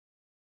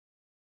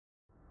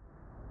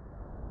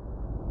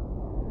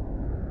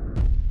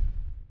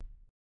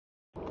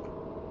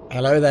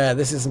Hello there,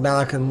 this is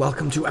Malak and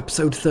welcome to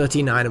episode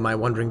 39 of my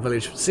Wandering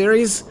Village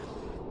series.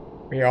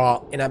 We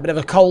are in a bit of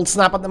a cold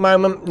snap at the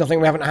moment,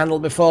 nothing we haven't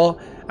handled before,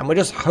 and we're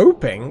just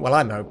hoping, well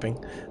I'm hoping,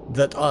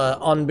 that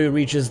Onbu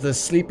reaches the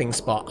sleeping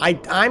spot.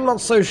 I'm not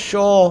so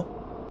sure,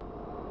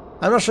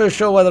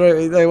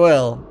 whether they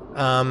will.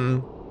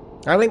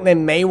 I think they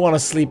may want to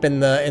sleep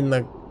in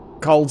the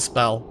cold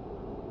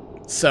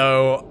spell.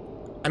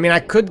 So, I mean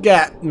I could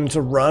get them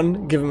to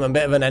run, give them a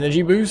bit of an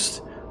energy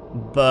boost,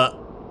 but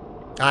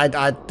I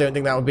don't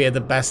think that would be the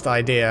best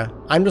idea.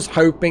 I'm just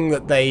hoping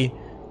that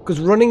because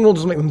running will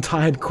just make them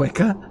tired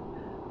quicker.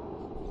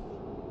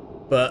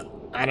 But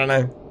I don't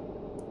know.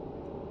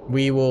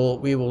 We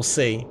will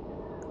see.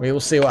 We will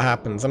see what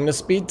happens. I'm gonna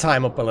speed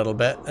time up a little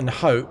bit and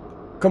hope.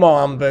 Come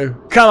on,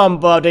 Onbu. Come on,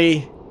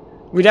 buddy.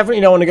 We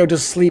definitely don't want to go to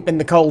sleep in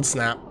the cold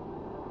snap.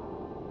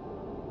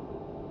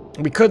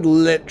 We could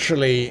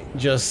literally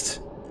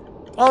just.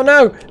 Oh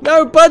no,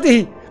 no,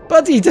 buddy,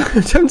 buddy,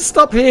 don't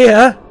stop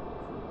here.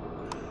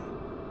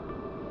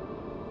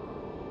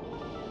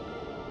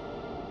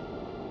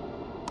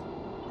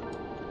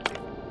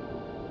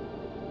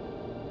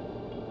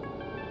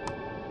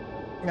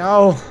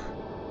 No,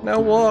 no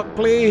walk,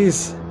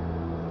 please.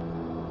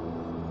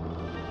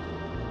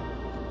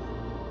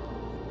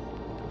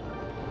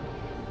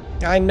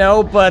 I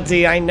know,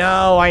 buddy, I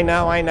know.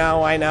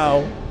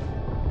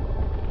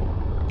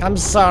 I'm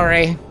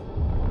sorry.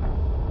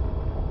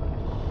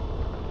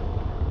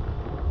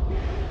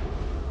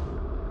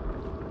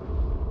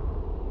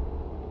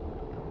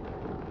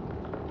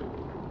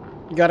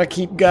 You gotta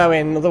keep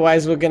going,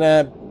 otherwise all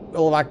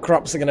of our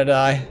crops are gonna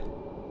die.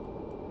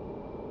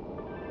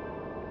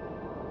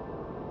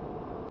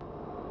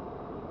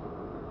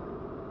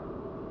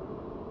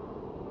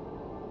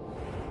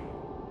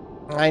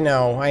 I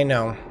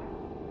know.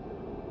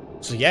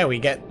 So yeah, we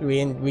gave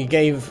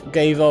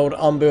old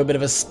Onbu a bit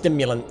of a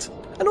stimulant,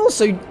 and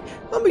also,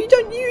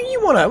 Onbu,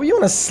 you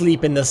wanna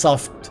sleep in the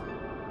soft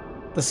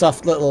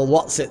little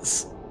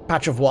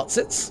patch of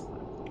Watsits,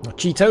 or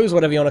Cheetos,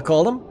 whatever you wanna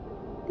call them.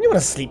 You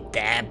wanna sleep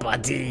there,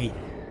 buddy.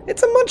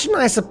 It's a much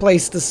nicer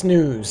place to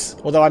snooze.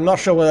 Although I'm not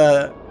sure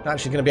whether I'm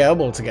actually gonna be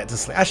able to get to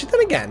sleep. Actually,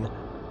 then again,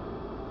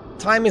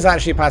 time is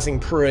actually passing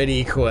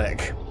pretty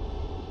quick.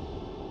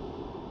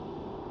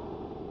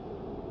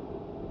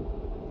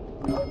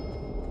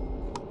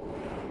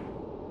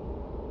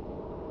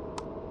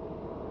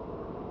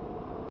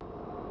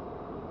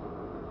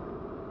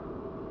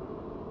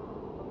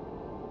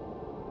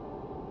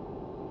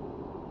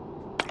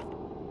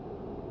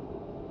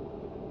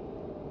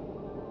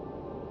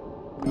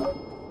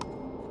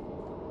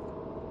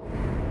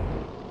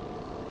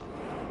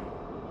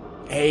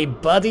 Hey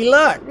buddy,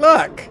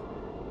 look!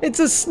 It's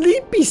a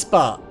sleepy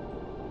spot!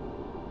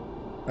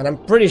 And I'm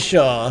pretty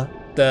sure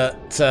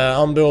that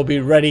Onbu will be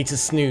ready to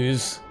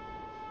snooze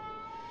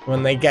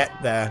when they get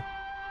there.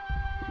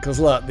 Because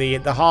look, the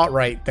heart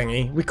rate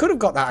thingy, we could have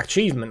got that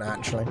achievement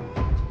actually.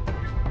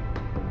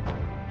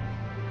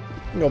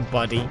 Your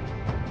buddy.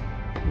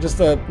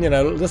 Just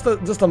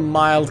a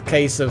mild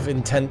case of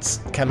intense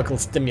chemical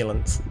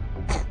stimulants.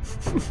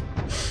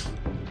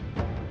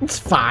 It's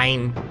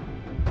fine.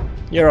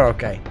 You're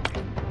okay.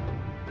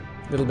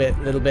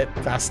 Little bit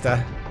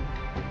faster.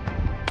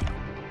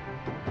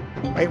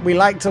 We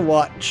like to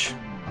watch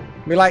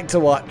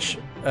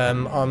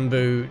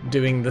Onbu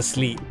doing the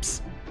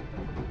sleeps.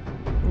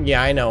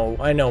 Yeah, I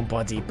know,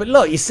 buddy. But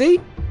look, you see?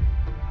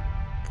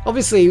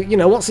 Obviously,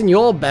 what's in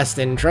your best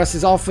interest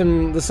is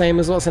often the same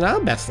as what's in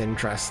our best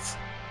interests.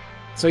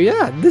 So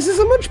yeah, this is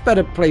a much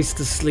better place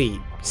to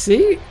sleep.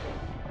 See?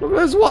 Look at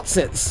those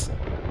Watsits.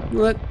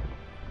 That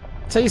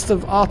taste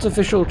of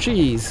artificial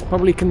cheese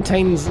probably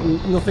contains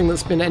nothing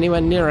that's been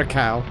anywhere near a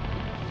cow.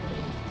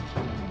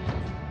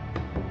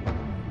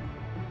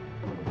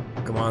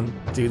 Come on,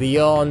 do the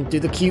yawn, do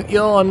the cute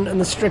yawn and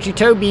the stretchy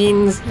toe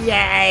beans.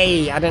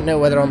 Yay! I don't know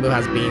whether Onbu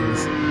has beans.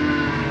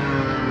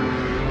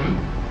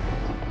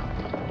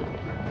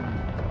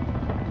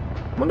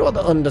 I wonder what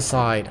the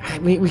underside.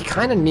 We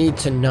kind of need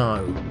to know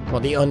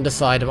what the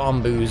underside of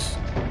Onbu's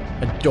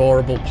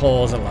adorable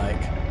paws are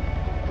like.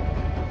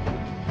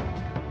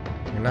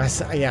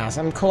 Yes,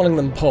 I'm calling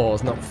them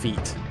paws, not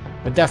feet.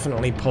 But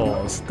definitely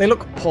paws. They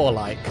look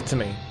paw-like to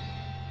me.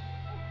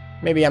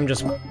 Maybe I'm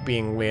just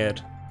being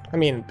weird. I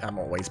mean, I'm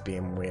always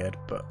being weird,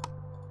 but...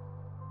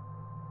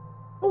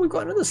 Oh, we've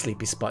got another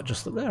sleepy spot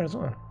just up there as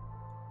well.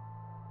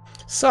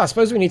 So, I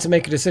suppose we need to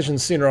make a decision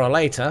sooner or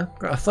later.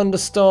 Got a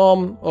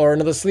thunderstorm or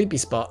another sleepy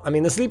spot. I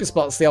mean, the sleepy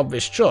spot's the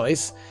obvious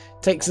choice.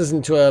 Takes us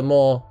into a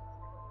more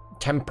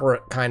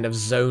temperate kind of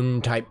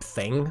zone type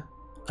thing.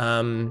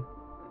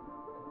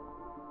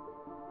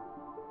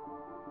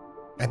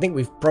 I think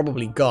we've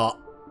probably got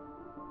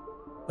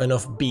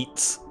enough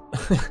beats.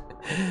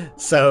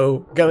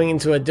 So going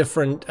into a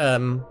different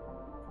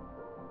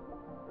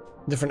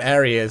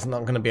area is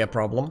not going to be a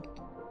problem.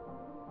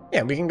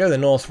 Yeah, we can go the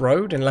North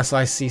Road unless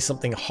I see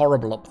something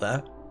horrible up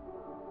there.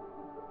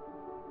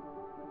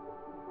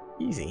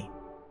 Easy.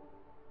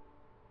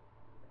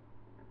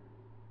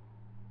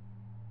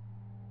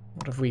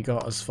 What have we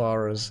got as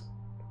far as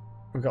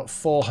We've got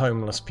 4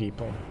 homeless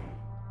people.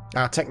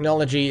 Our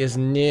technology is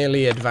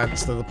nearly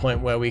advanced to the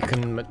point where we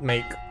can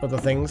make other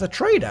things. A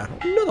trader,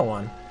 another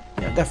one.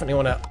 Yeah, definitely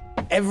want to.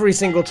 Every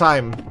single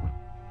time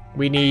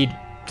we need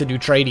to do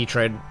tradey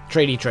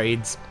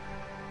trades.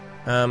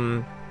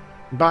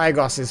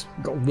 Biogas is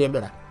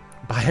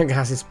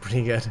biogas is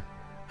pretty good.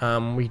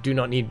 We do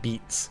not need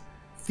beets.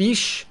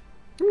 Fish.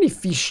 How many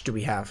fish do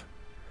we have?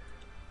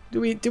 Do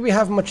we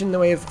have much in the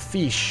way of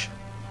fish?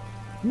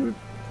 No,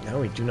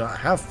 we do not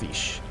have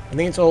fish. I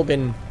think it's all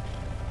been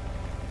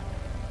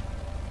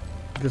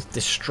just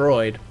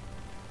destroyed.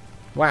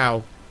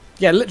 Wow.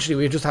 Yeah, literally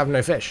we just have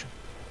no fish.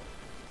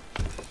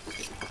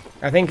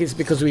 I think it's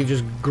because we've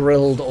just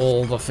grilled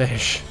all the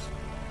fish.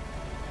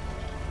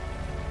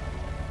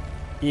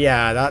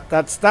 Yeah,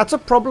 that's a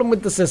problem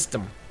with the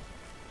system.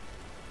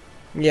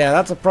 Yeah,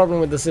 that's a problem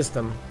with the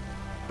system.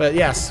 But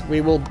yes,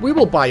 we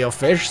will buy your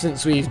fish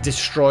since we've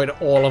destroyed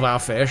all of our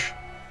fish.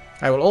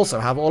 I will also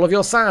have all of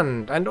your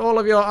sand and all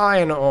of your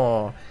iron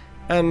ore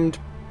and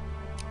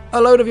a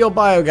load of your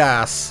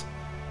biogas.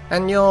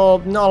 And your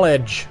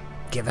knowledge.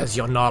 Give us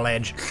your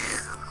knowledge.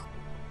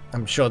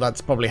 I'm sure that's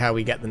probably how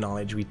we get the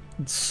knowledge. We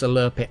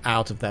slurp it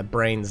out of their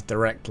brains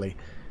directly.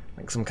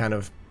 Like some kind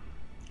of,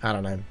 I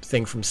don't know,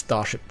 thing from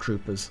Starship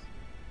Troopers.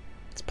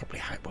 That's probably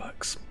how it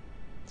works.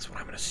 That's what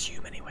I'm going to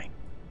assume anyway.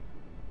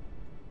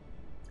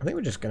 I think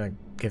we're just going to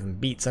give them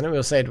beets. I know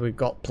we said we've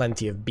got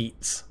plenty of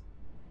beets.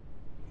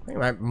 I think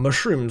we might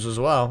mushrooms as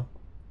well.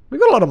 We've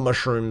got a lot of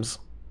mushrooms.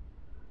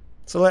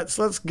 So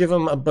let's give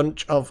them a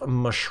bunch of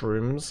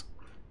mushrooms.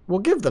 We'll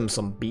give them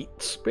some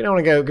beets. We don't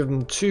want to go give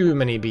them too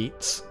many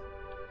beets.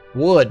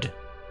 Wood.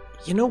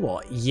 You know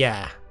what?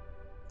 Yeah.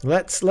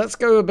 Let's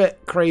go a bit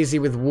crazy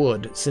with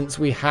wood since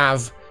we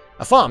have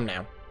a farm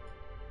now.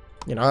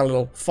 You know, a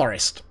little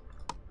forest.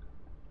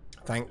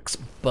 Thanks,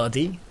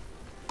 buddy.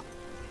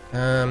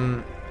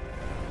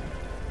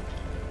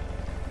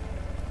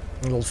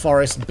 Little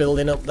forest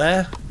building up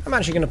there. I'm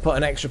actually going to put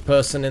an extra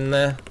person in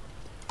there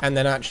and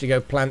then actually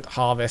go plant,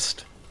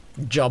 harvest.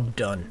 Job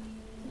done.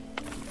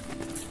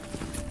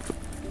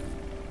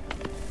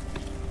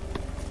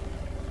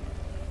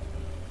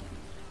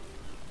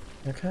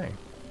 Okay.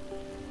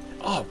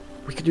 Oh,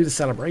 we could do the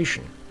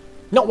celebration.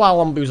 Not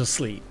while Onbu's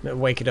asleep.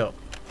 Wake it up.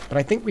 But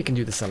I think we can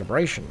do the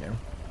celebration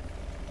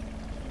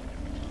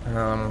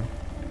now.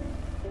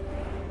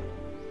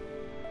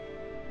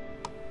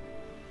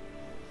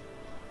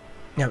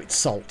 No, it's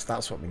salt.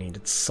 That's what we need.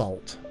 It's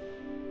salt.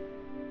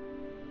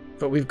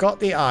 But we've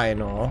got the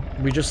iron ore.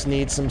 We just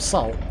need some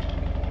salt.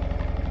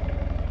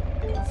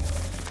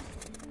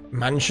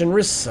 Mansion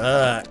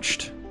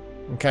researched.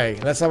 Okay,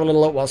 let's have a little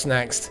look what's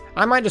next.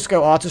 I might just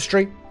go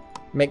artistry,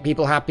 make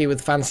people happy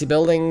with fancy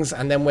buildings,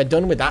 and then we're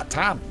done with that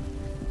tab.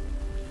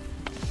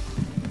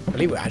 I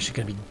believe we're actually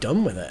going to be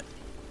done with it.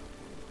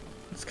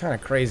 It's kind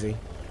of crazy.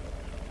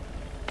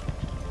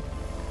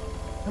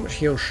 How much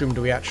heal shroom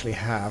do we actually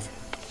have?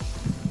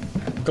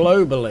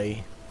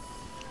 Globally.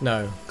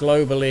 No,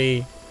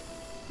 globally.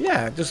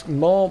 Yeah, just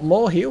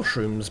more heal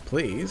shrooms,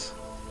 please.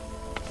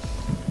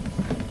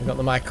 We've got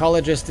the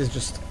mycologist is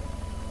just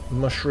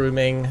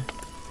mushrooming.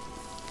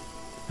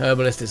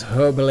 Herbalist is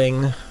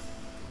herbaling.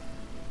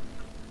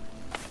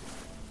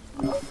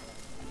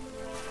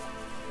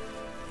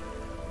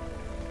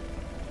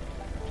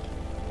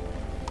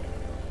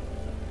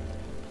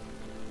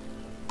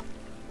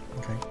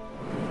 Okay.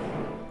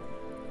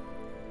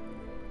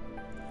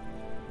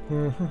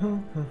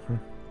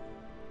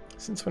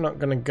 Since we're not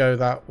going to go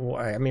that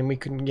way, I mean, we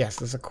can, yes,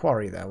 there's a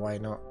quarry there, why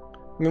not?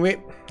 I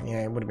mean,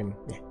 yeah, it would have been,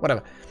 yeah,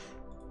 whatever.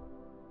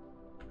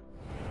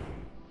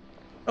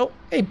 Oh,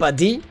 hey,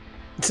 buddy.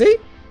 See?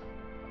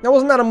 Now,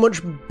 wasn't that a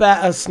much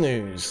better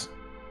snooze?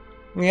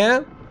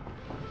 Yeah?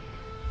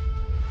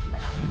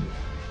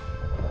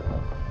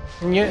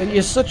 And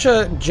you're such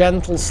a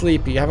gentle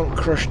sleeper, you haven't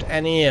crushed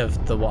any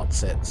of the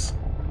whatsits.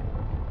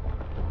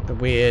 The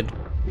weird,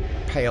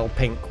 pale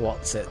pink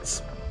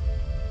whatsits.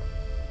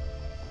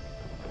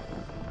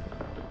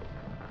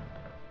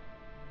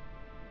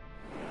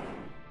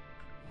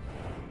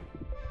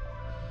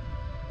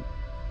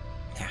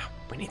 Yeah,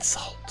 we need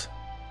salt.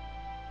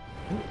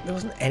 There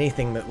wasn't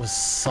anything that was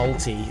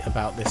salty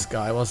about this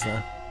guy, was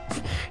there?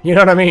 You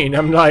know what I mean?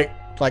 I'm like,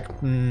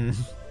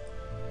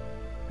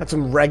 had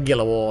some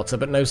regular water,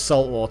 but no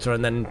salt water,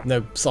 and then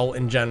no salt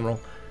in general.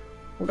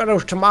 We've got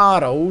those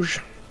tomatoes.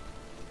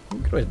 You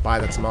can always buy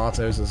the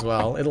tomatoes as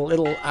well.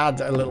 It'll add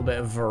a little bit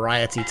of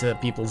variety to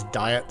people's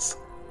diets.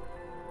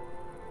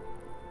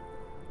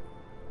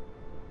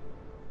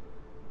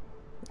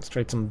 Let's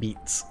trade some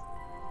beets.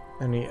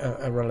 Only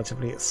a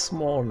relatively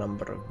small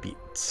number of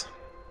beets.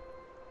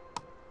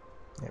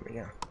 There we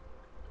go.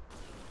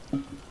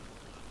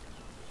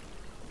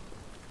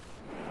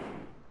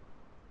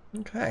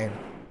 Okay.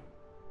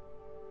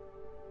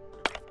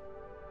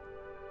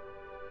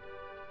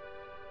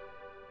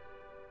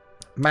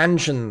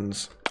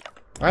 Mansions.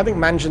 I think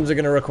mansions are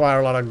going to require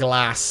a lot of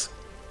glass.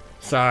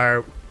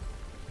 So,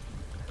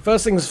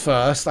 first things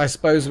first, I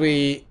suppose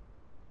we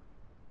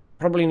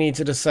probably need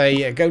to just say,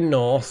 yeah, go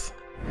north.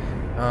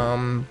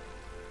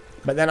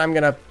 But then I'm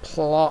going to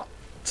plot,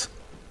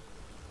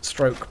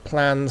 stroke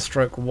plan,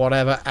 stroke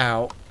whatever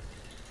out.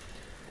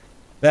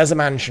 There's a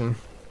mansion.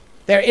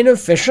 They're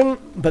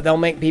inefficient, but they'll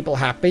make people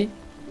happy.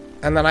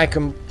 And then I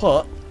can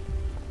put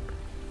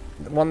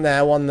one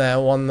there, one there,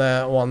 one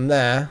there, one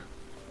there.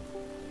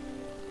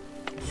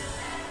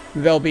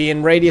 They'll be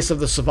in radius of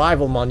the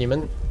survival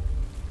monument.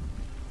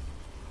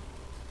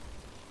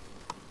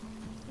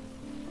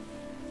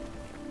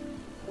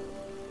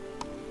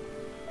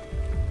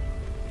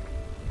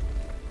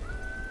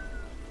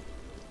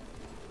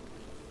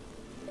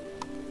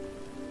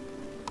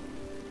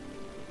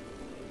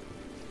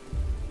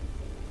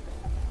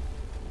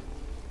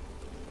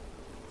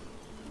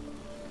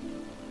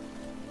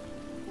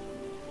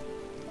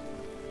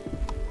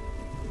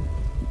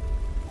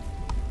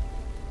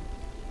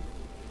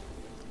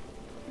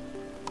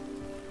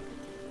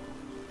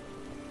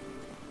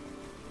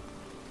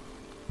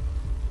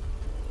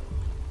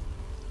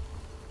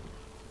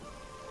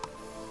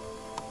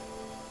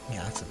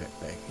 Yeah, that's a bit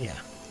big. Yeah,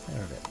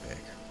 they're a bit big.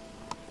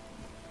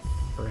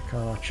 Brick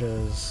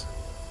archers.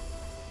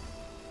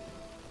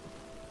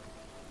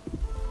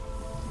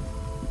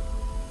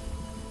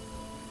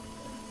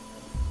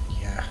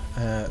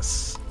 Yeah,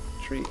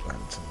 street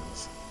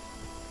lanterns.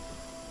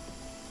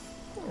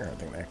 I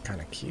think they're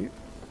kind of cute.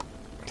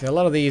 See, a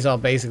lot of these are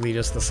basically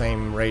just the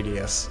same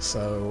radius,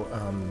 so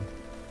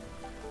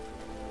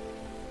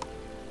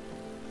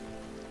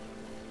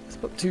let's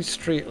put 2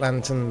 street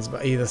lanterns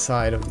by either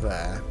side of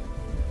there.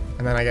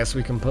 And then I guess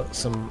we can put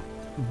some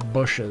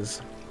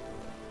bushes.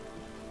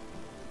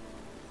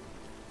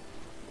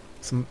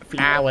 Some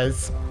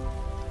flowers.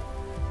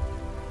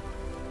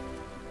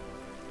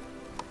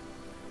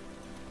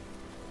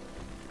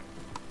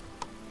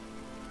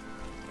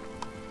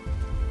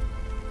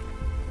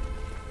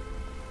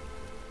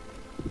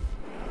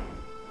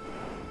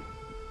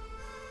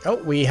 Oh,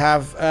 we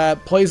have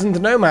poisoned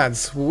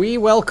nomads. We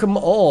welcome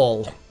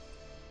all.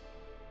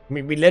 I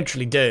mean, we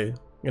literally do.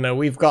 You know,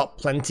 we've got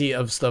plenty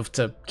of stuff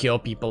to cure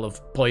people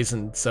of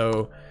poison,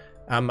 so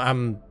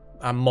I'm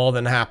more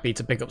than happy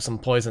to pick up some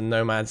poisoned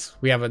nomads.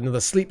 We have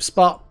another sleep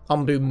spot.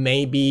 Onbu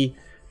may be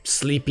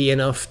sleepy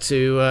enough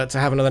to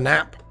have another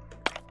nap,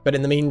 but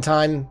in the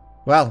meantime,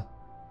 well,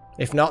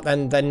 if not,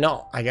 then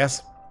not, I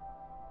guess.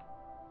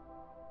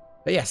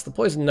 But yes, the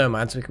poisoned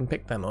nomads, we can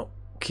pick them up,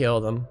 cure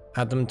them,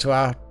 add them to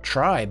our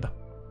tribe.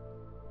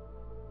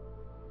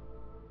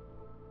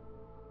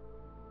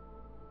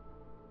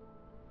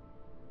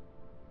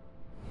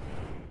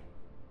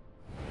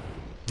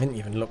 Didn't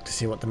even look to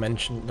see what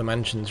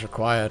dimensions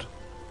required.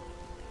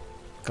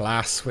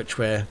 Glass, which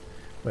we're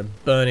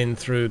burning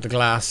through the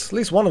glass. At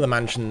least one of the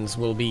mansions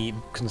will be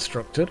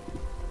constructed.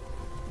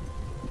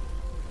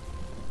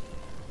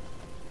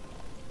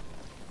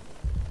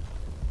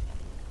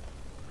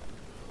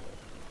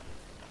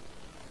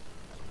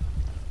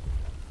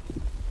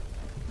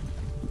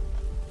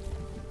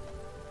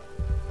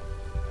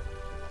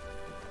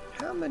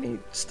 How many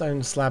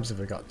stone slabs have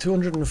we got?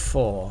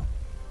 204.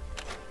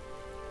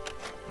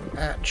 I'm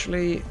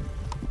actually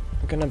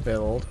gonna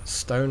build a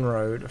stone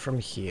road from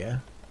here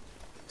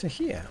to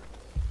here.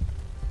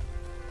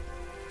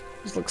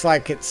 This looks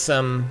like it's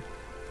yeah.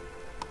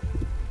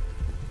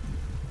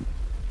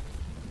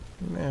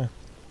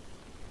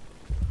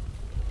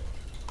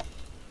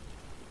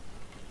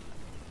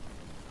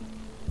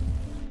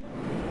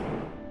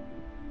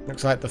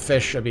 Looks like the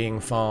fish are being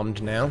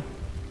farmed now.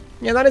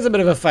 Yeah, that is a bit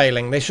of a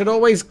failing. They should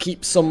always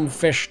keep some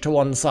fish to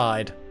one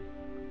side.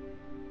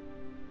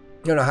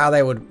 I don't know how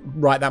they would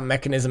write that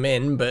mechanism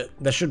in, but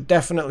there should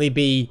definitely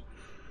be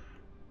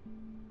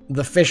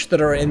the fish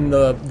that are in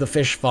the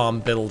fish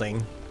farm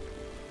building.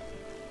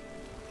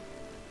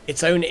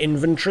 Its own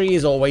inventory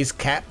is always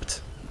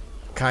kept,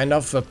 kind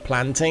of, for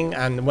planting,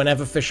 and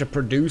whenever fish are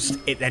produced,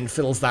 it then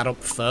fills that up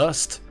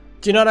first.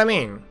 Do you know what I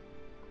mean?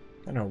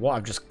 I don't know what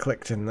I've just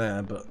clicked in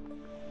there, but...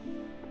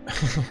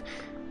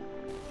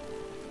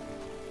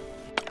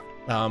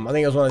 I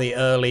think it was one of the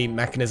early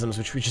mechanisms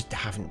which we just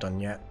haven't done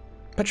yet.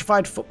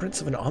 Petrified footprints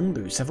of an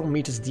Onbu, several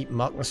meters deep,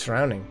 mark the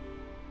surrounding.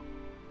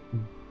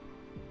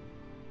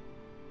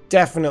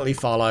 Definitely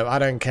follow, I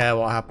don't care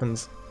what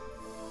happens.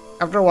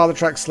 After a while the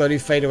tracks slowly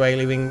fade away,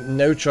 leaving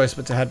no choice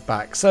but to head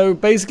back. So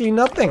basically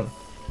nothing.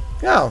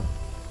 Oh.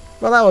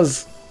 Well,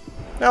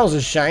 that was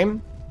a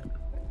shame.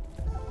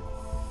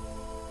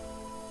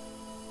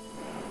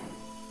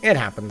 It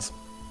happens.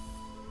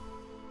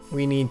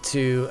 We need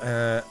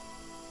to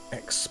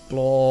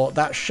explore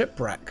that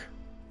shipwreck.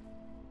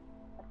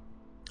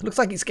 Looks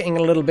like it's getting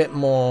a little bit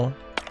more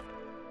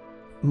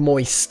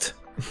moist,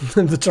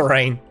 the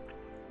terrain.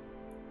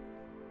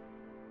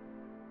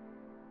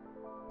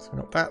 So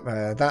we got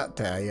that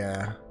there,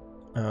 yeah.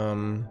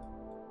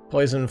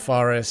 Poison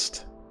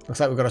forest. Looks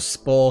like we've got a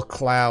spore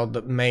cloud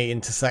that may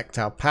intersect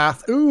our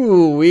path.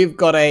 Ooh, we've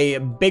got a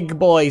big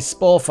boy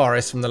spore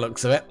forest from the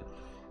looks of it.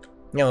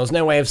 Yeah, there's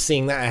no way of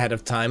seeing that ahead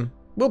of time.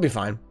 We'll be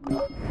fine.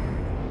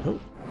 Ooh.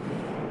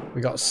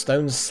 We got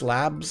stone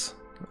slabs.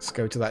 Let's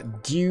go to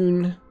that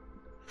dune.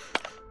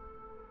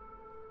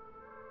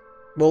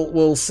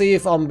 We'll see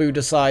if Onbu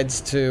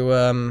decides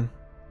to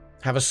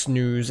have a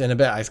snooze in a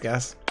bit, I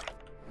guess.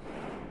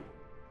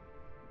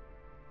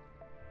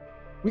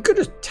 We could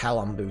just tell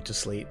Onbu to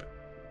sleep.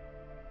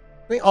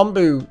 I think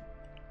Onbu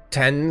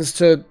tends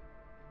to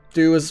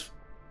do as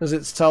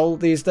it's told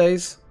these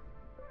days.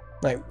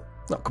 Like,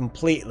 not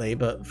completely,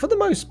 but for the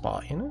most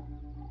part, you know?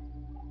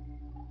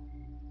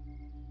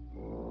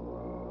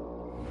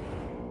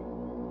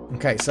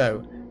 Okay,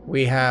 so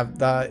we have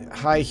the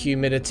high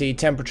humidity,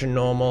 temperature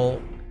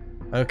normal.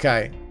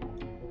 Okay.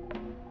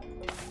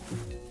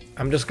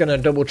 I'm just going to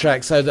double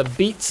check. So the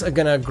beets are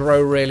going to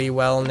grow really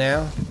well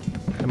now.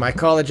 The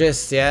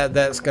mycologists, yeah,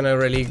 that's going to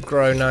really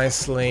grow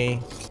nicely.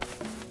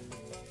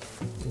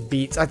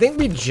 Beets. I think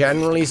we,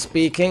 generally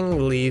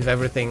speaking, leave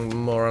everything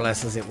more or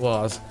less as it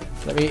was.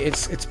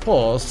 It's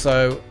paused,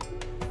 so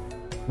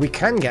we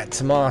can get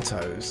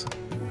tomatoes.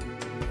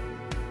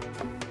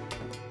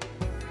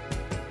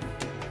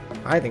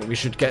 I think we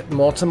should get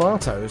more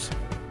tomatoes.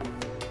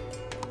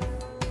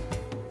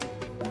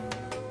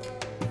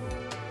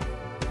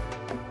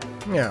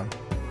 Yeah.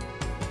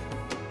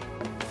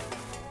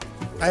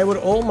 I would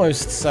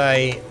almost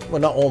say, well,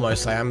 not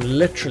almost say, I'm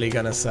literally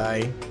gonna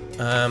say,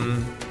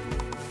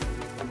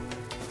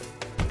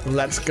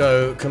 let's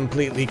go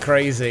completely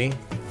crazy.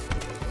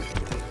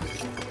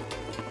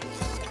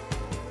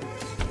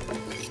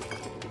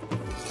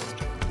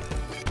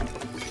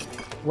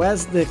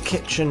 Where's the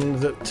kitchen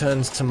that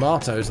turns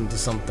tomatoes into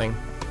something?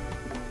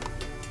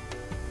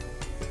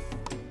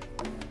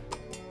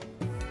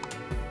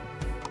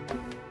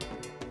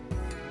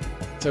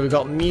 So we've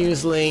got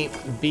muesli,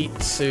 beet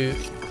soup,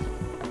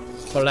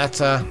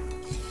 polenta.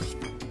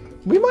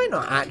 We might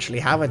not actually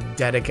have a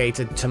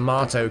dedicated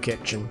tomato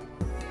kitchen.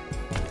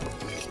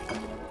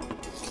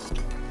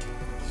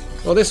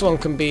 Well, this one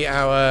can be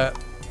our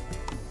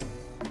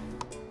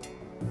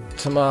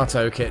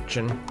tomato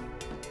kitchen.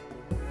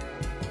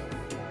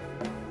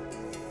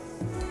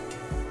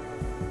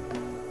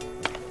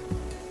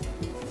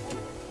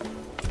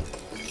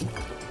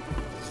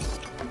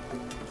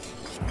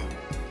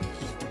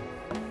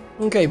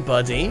 Okay,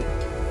 buddy.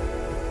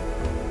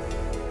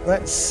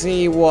 Let's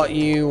see what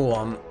you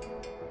want.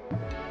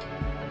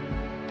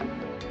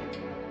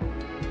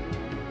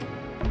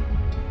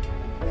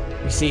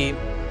 You see,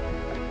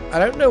 I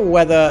don't know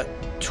whether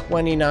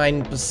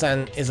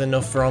 29% is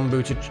enough for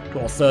Onbu to,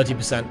 or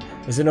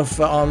 30% is enough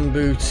for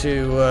Onbu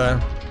to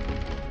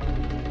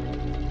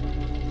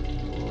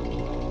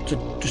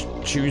just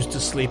choose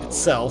to sleep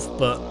itself,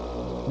 but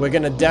we're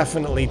gonna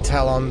definitely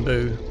tell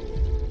Onbu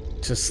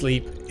to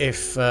sleep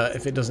if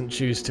it doesn't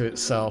choose to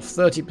itself.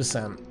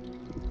 30%.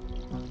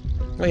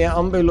 Oh yeah,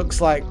 Onbu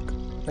looks like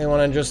they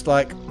want to just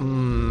like,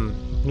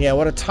 yeah,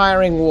 what a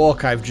tiring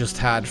walk I've just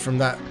had from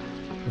that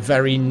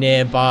very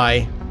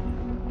nearby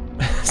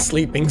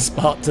sleeping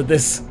spot to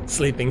this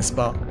sleeping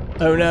spot.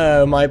 Oh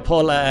no, my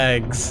poor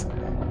legs.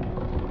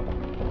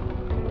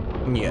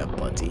 Yeah,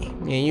 buddy.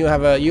 Yeah, you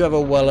have a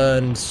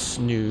well-earned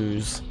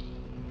snooze.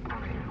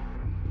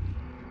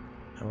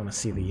 I want to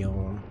see the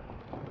yawn.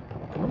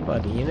 Come on,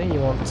 buddy, you know you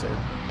want to.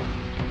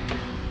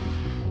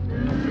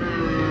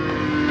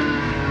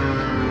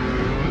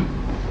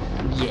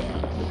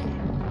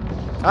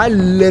 Yeah. I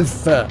live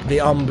for the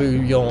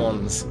Onbu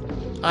yawns.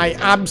 I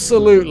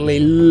absolutely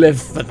live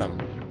for them.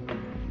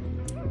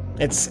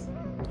 It's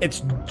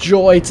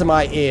joy to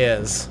my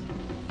ears.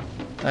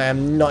 I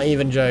am not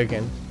even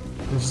joking.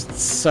 It's just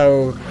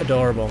so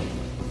adorable.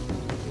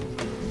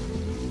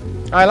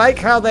 I like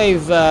how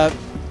they've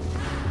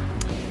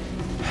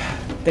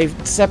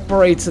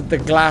separated the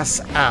glass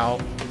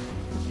out.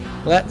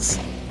 Let's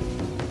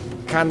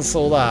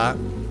cancel that.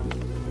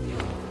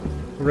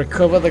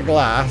 Recover the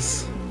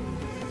glass.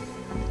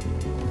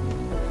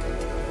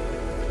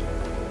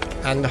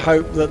 And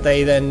hope that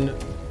they then,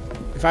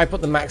 if I put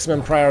the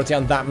maximum priority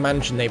on that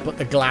mansion, they put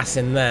the glass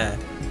in there.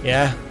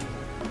 Yeah?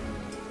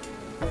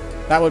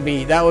 That would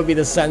be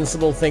the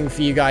sensible thing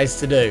for you guys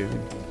to do.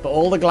 Put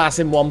all the glass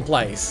in one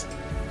place.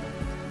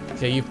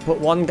 So you've put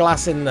one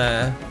glass in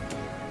there.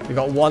 We've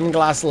got one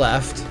glass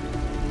left.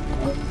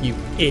 You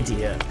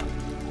idiot.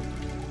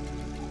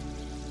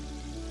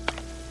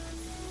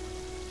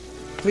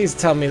 Please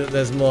tell me that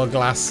there's more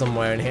glass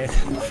somewhere in here.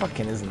 There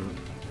fucking isn't.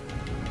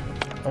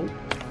 Oh.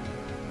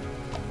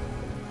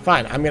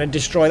 Fine, I'm going to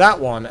destroy that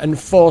one and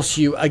force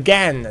you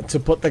again to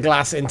put the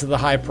glass into the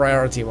high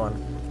priority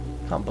one.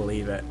 Can't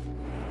believe it.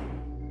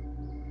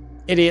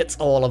 Idiots,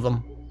 all of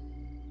them.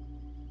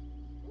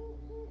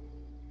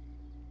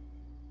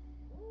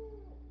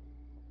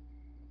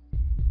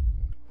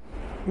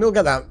 We'll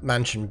get that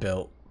mansion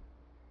built.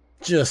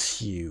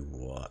 Just you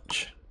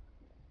watch.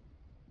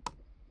 I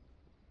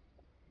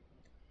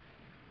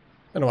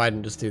don't know why I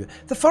didn't just do that.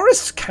 The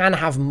forests can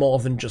have more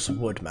than just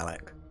wood,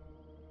 Malik.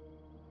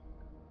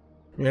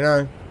 You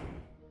know?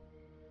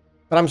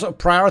 But I'm sort of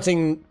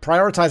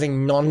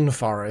prioritizing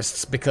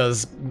non-forests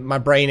because my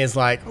brain is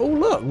like, oh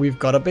look, we've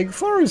got a big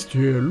forest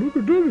here. Look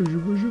at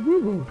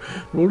that.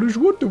 All this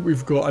wood that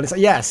we've got. And it's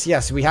like,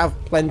 yes, we have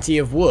plenty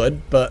of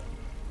wood, but,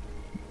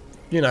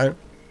 you know,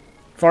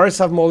 Forests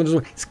have more than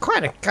just... It's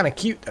quite kind of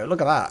cute though.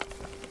 Look at that.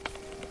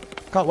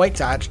 Can't wait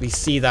to actually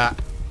see that,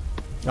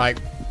 like,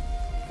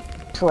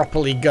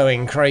 properly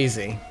going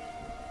crazy.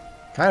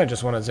 Kind of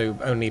just wanted to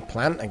only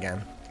plant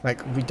again.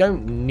 Like, we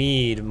don't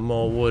need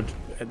more wood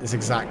at this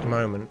exact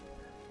moment.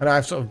 And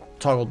I've sort of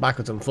toggled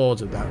backwards and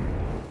forwards with that.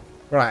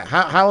 Right,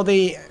 how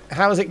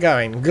is it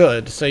going?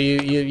 Good. So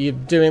you're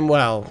doing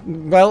well.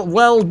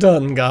 Well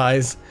done,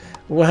 guys.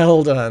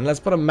 Well done.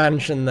 Let's put a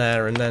mansion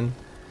there and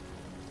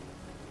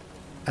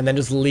then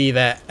just leave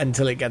it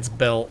until it gets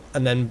built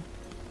and then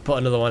put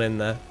another one in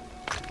there.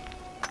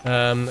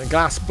 The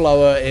glass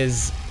blower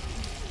is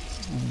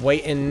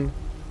waiting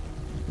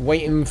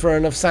for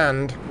enough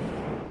sand.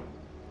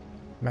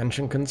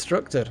 Mansion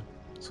constructed.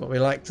 That's what we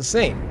like to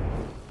see.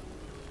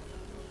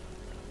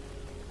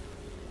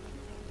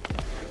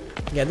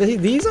 Yeah,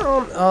 these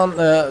aren't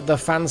the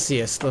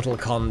fanciest little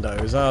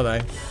condos, are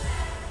they?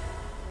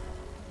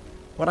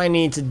 What I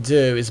need to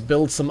do is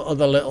build some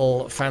other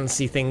little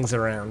fancy things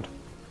around.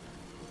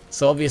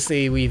 So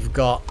obviously we've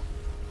got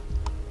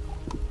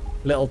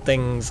little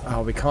things.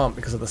 Oh, we can't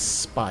because of the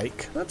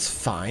spike. That's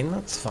fine,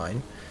 that's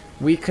fine.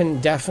 We can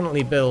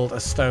definitely build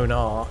a stone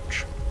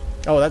arch.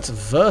 Oh, that's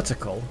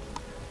vertical.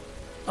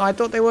 Oh, I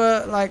thought they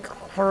were like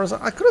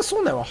horizontal. I could have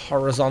sworn they were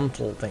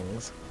horizontal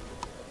things.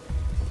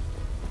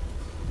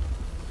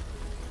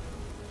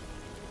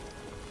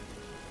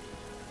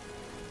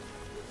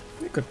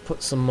 We could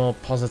put some more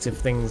positive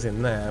things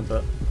in there,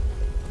 but...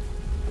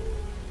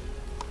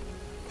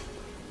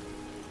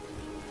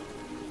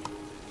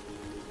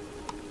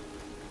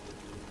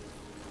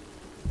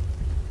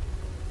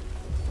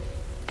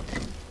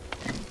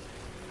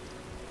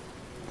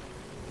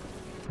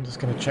 I'm just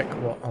going to check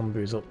what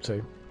Onbu's up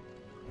to.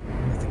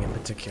 Nothing in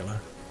particular.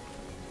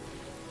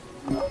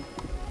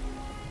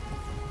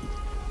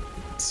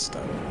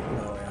 Stone.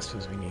 No, I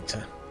suppose we need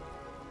to...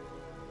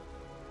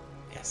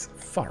 Yes,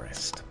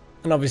 forest.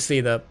 And obviously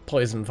the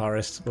poison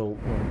forest will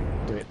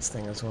do its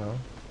thing as well.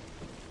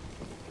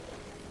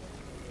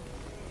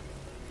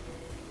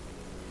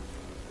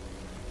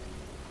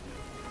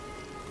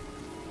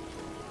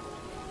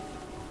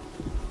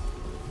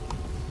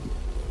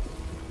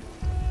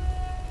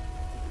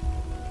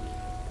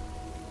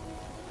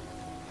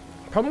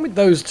 Problem with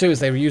those two is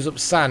they use up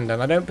sand,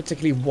 and I don't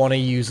particularly want to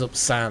use up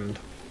sand.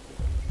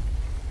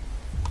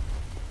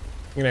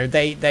 You know,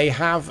 they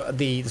have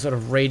the sort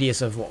of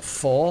radius of, what,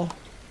 4?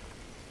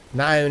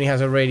 Now only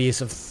has a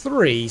radius of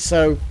 3,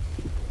 so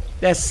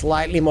they're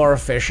slightly more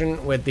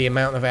efficient with the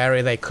amount of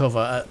area they cover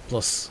at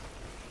plus.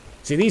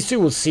 See, these two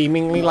will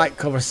seemingly like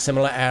cover a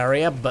similar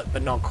area,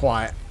 but not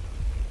quite.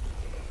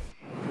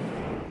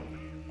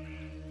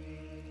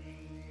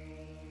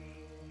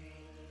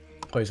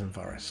 Poison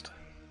forest.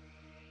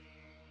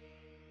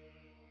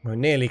 We're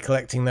nearly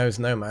collecting those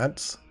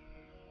nomads.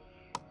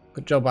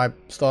 Good job I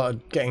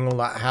started getting all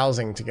that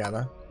housing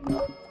together.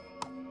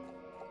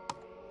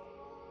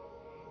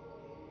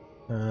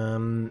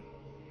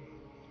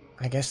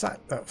 I guess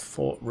that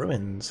fort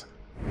ruins.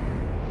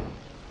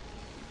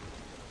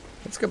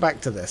 Let's go back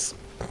to this.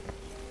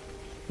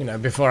 You know,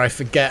 before I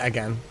forget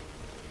again.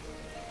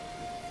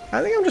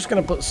 I think I'm just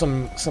gonna put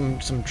some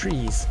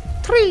trees.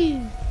 Tree!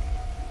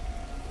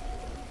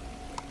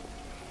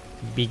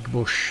 Big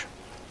bush.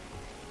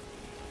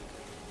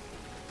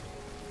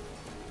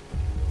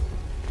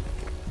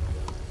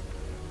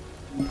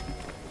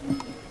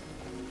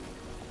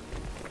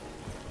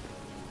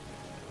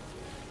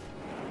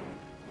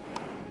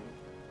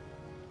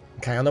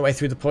 Okay, on the way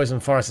through the poison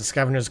forest, the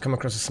scavengers come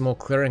across a small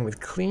clearing with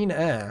clean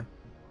air.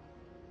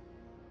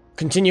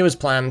 Continue as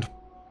planned.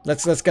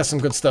 Let's get some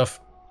good stuff.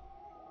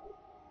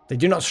 They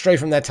do not stray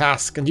from their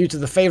task, and due to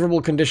the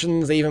favourable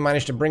conditions, they even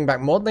managed to bring back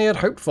more than they had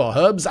hoped for,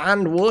 herbs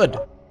and wood.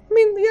 I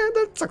mean, yeah,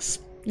 that's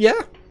yeah,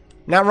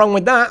 not wrong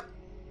with that.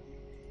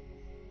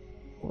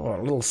 Oh,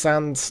 a little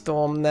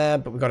sandstorm there,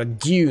 but we've got a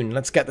dune.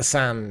 Let's get the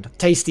sand.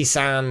 Tasty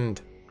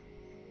sand.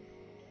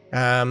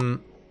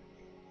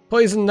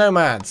 Poison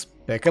nomads.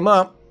 Pick them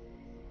up.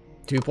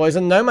 2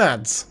 poison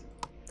nomads.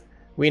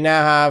 We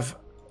now have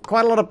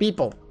quite a lot of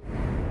people.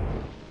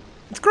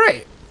 It's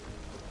great.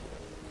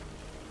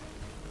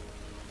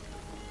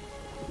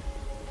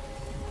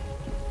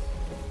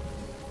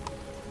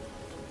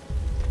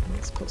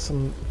 Let's put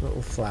some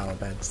little flower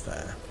beds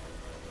there.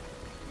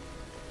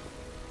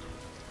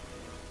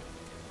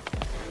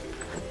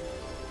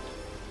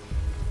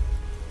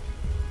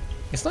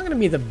 It's not going to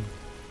be the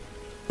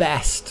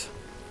best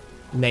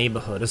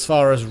neighborhood as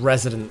far as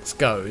residents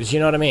goes, you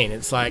know what I mean?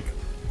 It's like,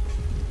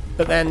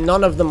 but then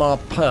none of them are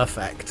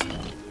perfect.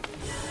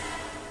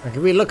 Like,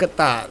 if we look at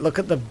that, look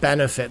at the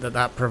benefit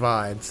that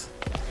provides.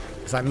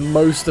 It's like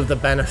most of the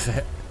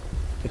benefit.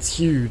 It's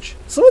huge.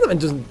 Some of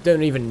them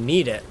don't even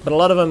need it, but a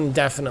lot of them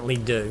definitely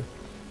do.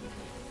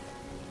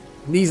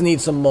 These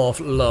need some more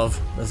love,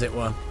 as it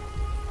were.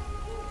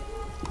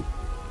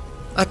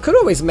 I could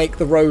always make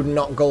the road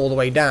not go all the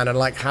way down and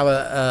like have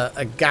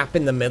a gap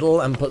in the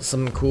middle and put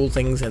some cool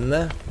things in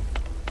there.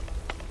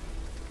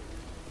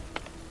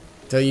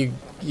 So you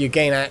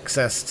gain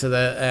access to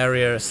the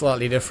area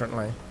slightly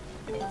differently.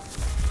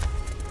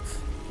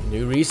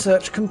 New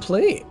research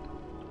complete.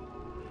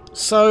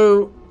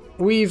 So,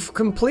 we've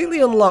completely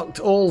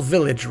unlocked all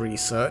village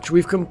research.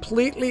 We've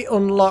completely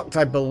unlocked,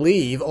 I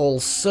believe,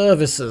 all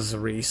services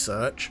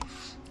research.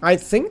 I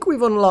think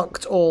we've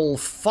unlocked all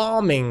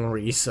farming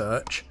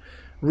research.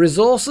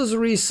 Resources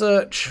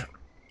research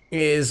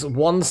is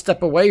one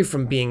step away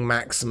from being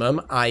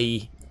maximum.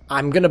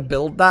 I'm going to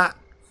build that,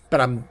 but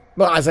I'm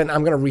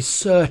going to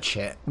research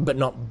it, but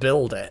not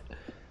build it.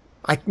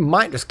 I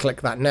might just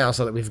click that now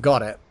so that we've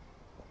got it.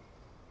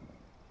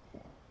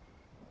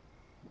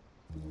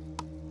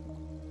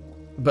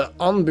 But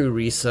Onbu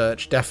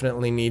research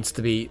definitely needs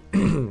to be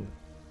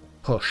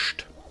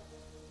pushed.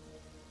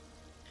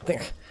 I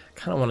think I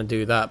kind of want to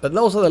do that. But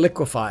also the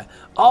liquefier.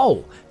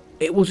 Oh!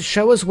 It will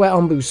show us where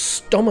Onbu's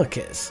stomach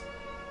is.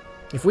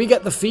 If we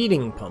get the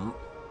feeding pump,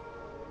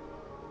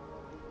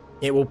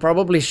 it will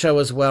probably show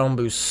us where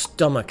Onbu's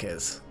stomach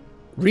is.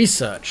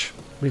 Research.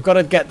 We've got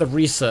to get the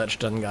research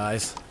done,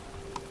 guys.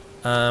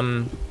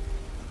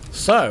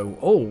 So,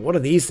 oh, what are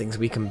these things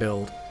we can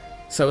build?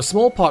 So, a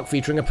small park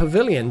featuring a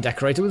pavilion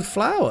decorated with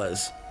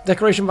flowers.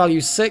 Decoration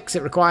value 6.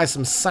 It requires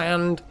some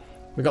sand.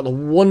 We've got the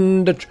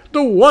wonder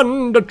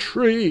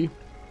tree.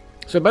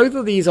 So, both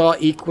of these are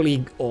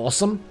equally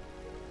awesome.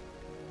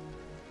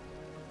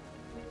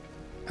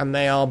 And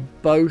they are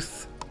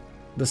both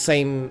the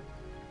same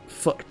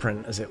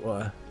footprint, as it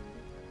were.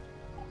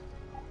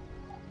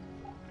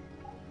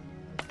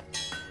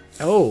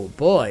 Oh,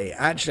 boy.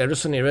 Actually, I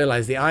just suddenly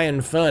realized the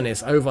iron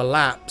furnace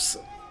overlaps.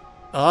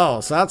 Oh,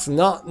 so that's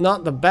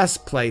not the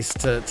best place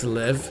to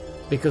live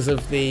because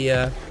of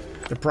the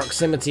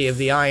proximity of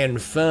the iron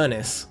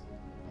furnace,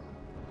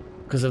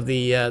 because of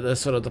the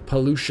sort of the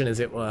pollution, as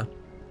it were.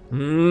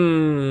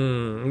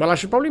 Well, I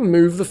should probably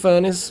move the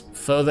furnace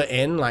further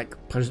in, like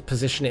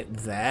position it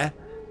there.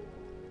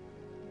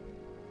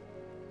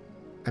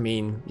 I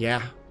mean,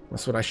 yeah,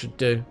 that's what I should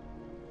do.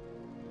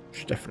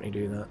 Should definitely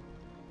do that.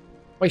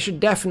 I should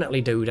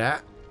definitely do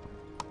that,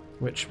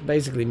 which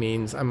basically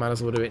means I might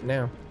as well do it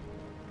now.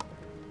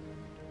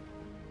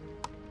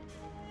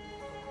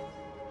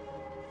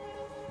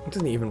 It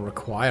doesn't even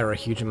require a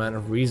huge amount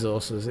of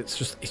resources. It's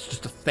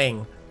just a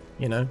thing,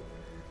 you know.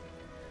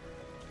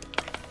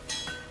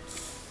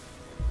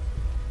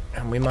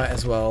 And we might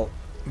as well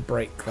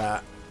break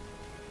that.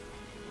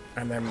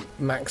 And then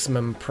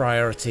maximum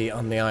priority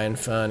on the iron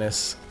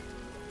furnace.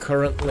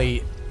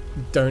 Currently,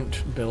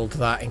 don't build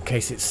that in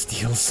case it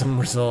steals some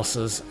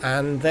resources.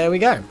 And there we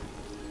go.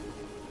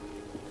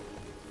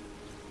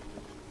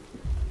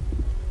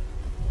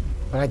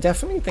 But I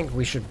definitely think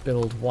we should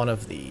build one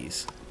of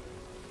these.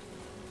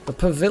 The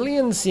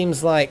pavilion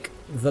seems like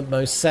the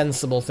most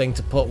sensible thing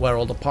to put where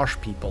all the posh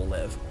people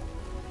live.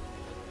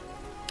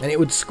 And it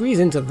would squeeze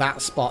into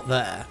that spot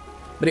there,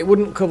 but it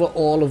wouldn't cover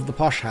all of the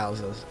posh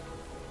houses.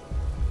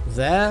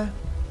 There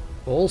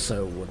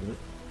also wouldn't.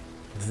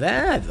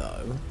 There,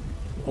 though,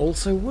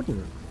 also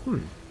wouldn't.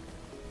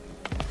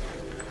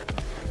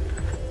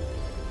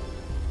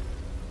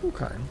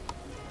 Okay.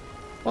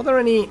 Are there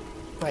any,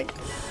 like,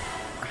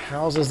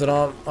 houses that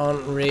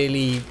aren't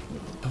really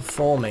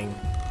performing?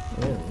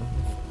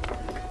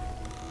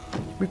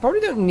 We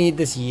probably don't need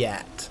this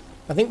yet.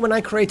 I think when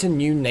I create a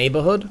new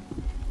neighborhood,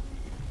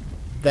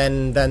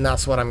 then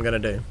that's what I'm gonna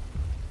do.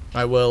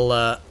 I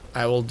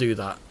will do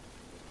that.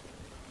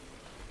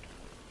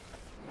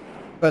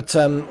 But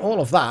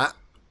all of that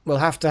will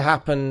have to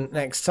happen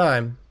next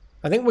time.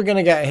 I think we're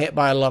gonna get hit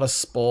by a lot of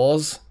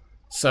spores,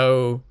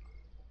 so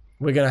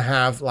we're gonna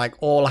have like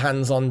all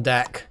hands on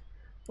deck.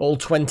 All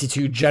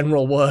 22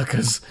 general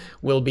workers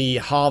will be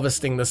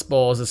harvesting the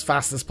spores as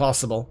fast as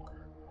possible.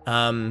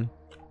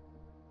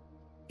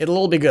 It'll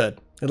all be good.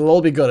 It'll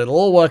all be good. It'll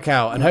all work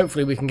out, and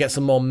hopefully we can get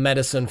some more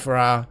medicine for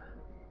our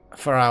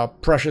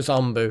precious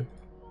Onbu.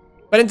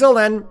 But until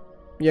then,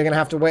 you're gonna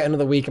have to wait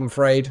another week, I'm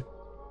afraid.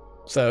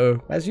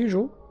 So, as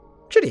usual,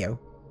 cheerio.